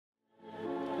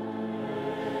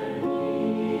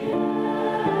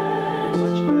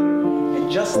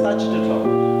just touch the toe.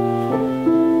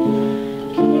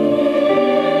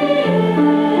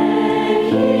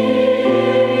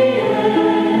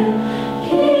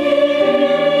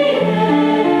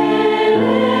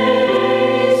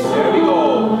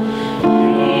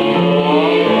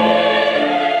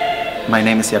 My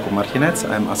name is Jakub Martinec.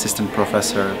 I'm assistant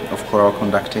professor of choral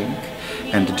conducting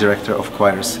and director of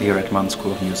choirs here at MUN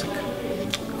School of Music.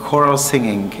 Choral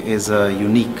singing is a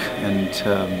unique and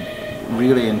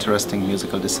really interesting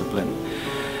musical discipline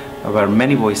where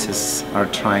many voices are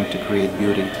trying to create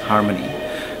beauty, harmony,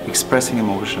 expressing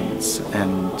emotions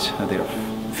and their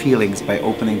feelings by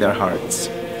opening their hearts,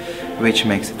 which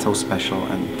makes it so special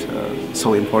and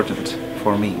so important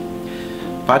for me.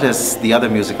 But as the other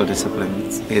musical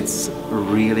disciplines, it's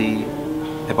really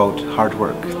about hard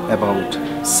work, about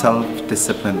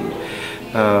self-discipline,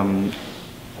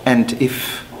 and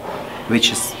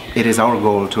it is our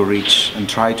goal to reach and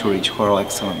try to reach choral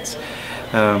excellence.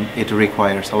 It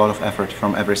requires a lot of effort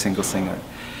from every single singer.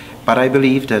 But I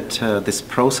believe that this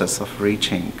process of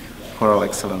reaching choral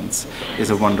excellence is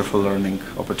a wonderful learning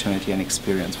opportunity and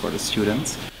experience for the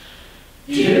students.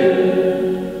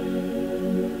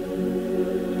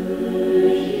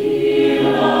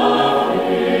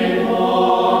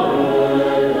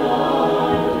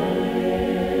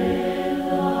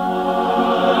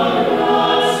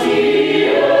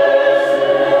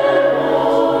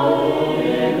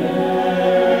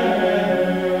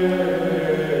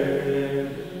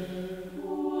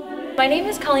 My name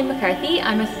is Colleen McCarthy.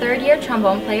 I'm a third-year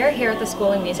trombone player here at the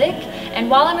School of Music,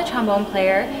 and while I'm a trombone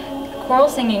player, choral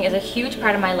singing is a huge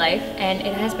part of my life, and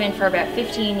it has been for about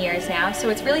 15 years now, so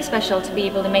it's really special to be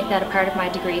able to make that a part of my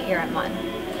degree here at MUN.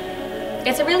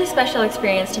 It's a really special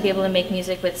experience to be able to make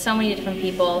music with so many different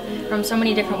people from so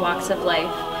many different walks of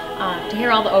life. To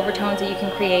hear all the overtones that you can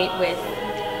create with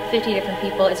 50 different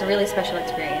people is a really special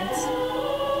experience.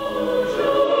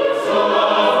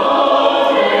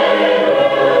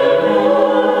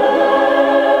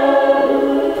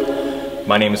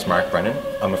 My name is Mark Brennan.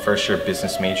 I'm a first-year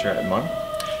business major at MUN,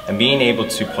 and being able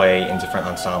to play in different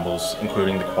ensembles,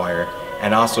 including the choir,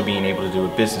 and also being able to do a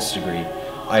business degree,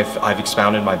 I've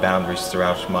expounded my boundaries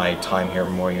throughout my time here at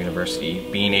Memorial University,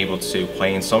 being able to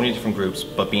play in so many different groups,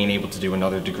 but being able to do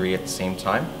another degree at the same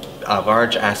time. A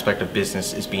large aspect of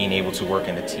business is being able to work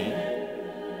in a team.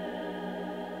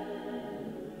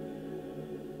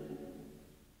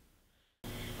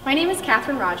 My name is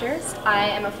Catherine Rogers. I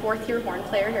am a fourth-year horn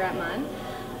player here at MUN.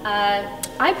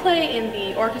 I play in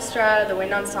the orchestra, the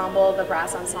wind ensemble, the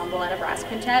brass ensemble, and a brass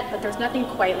quintet, but there's nothing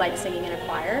quite like singing in a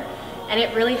choir, and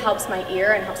it really helps my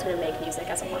ear and helps me to make music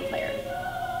as a horn player.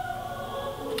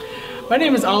 My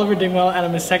name is Oliver Dingwell, and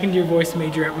I'm a second-year voice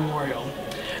major at Memorial.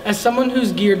 As someone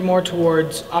who's geared more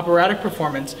towards operatic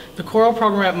performance, the choral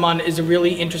program at MUN is a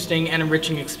really interesting and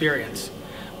enriching experience.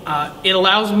 It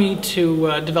allows me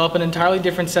to develop an entirely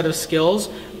different set of skills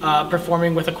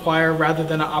performing with a choir rather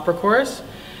than an opera chorus,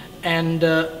 and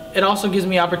it also gives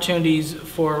me opportunities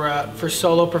for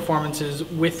solo performances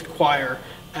with choir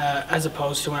as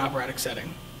opposed to an operatic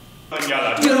setting.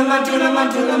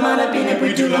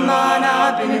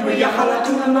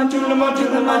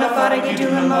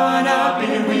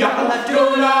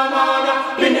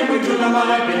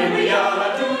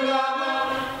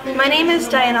 My name is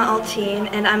Diana Altine,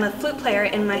 and I'm a flute player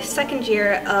in my second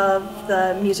year of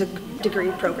the music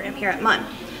degree program here at MUN.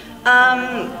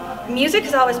 Music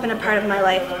has always been a part of my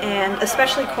life, and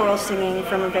especially choral singing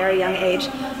from a very young age.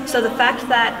 So the fact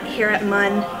that here at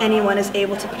MUN anyone is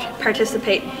able to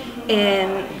participate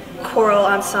in choral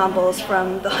ensembles,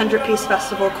 from the 100-piece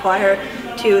festival choir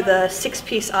to the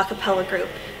 6-piece a cappella group,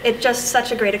 it's just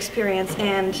such a great experience,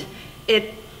 and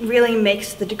it really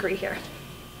makes the degree here.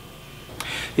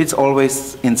 It's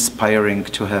always inspiring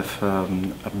to have a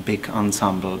big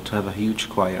ensemble, to have a huge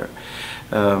choir,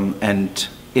 and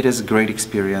it is a great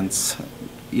experience,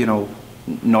 you know,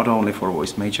 not only for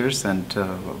voice majors and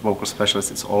vocal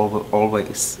specialists. It's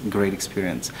always a great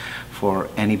experience for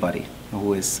anybody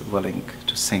who is willing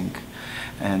to sing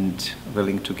and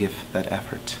willing to give that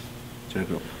effort to the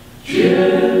group.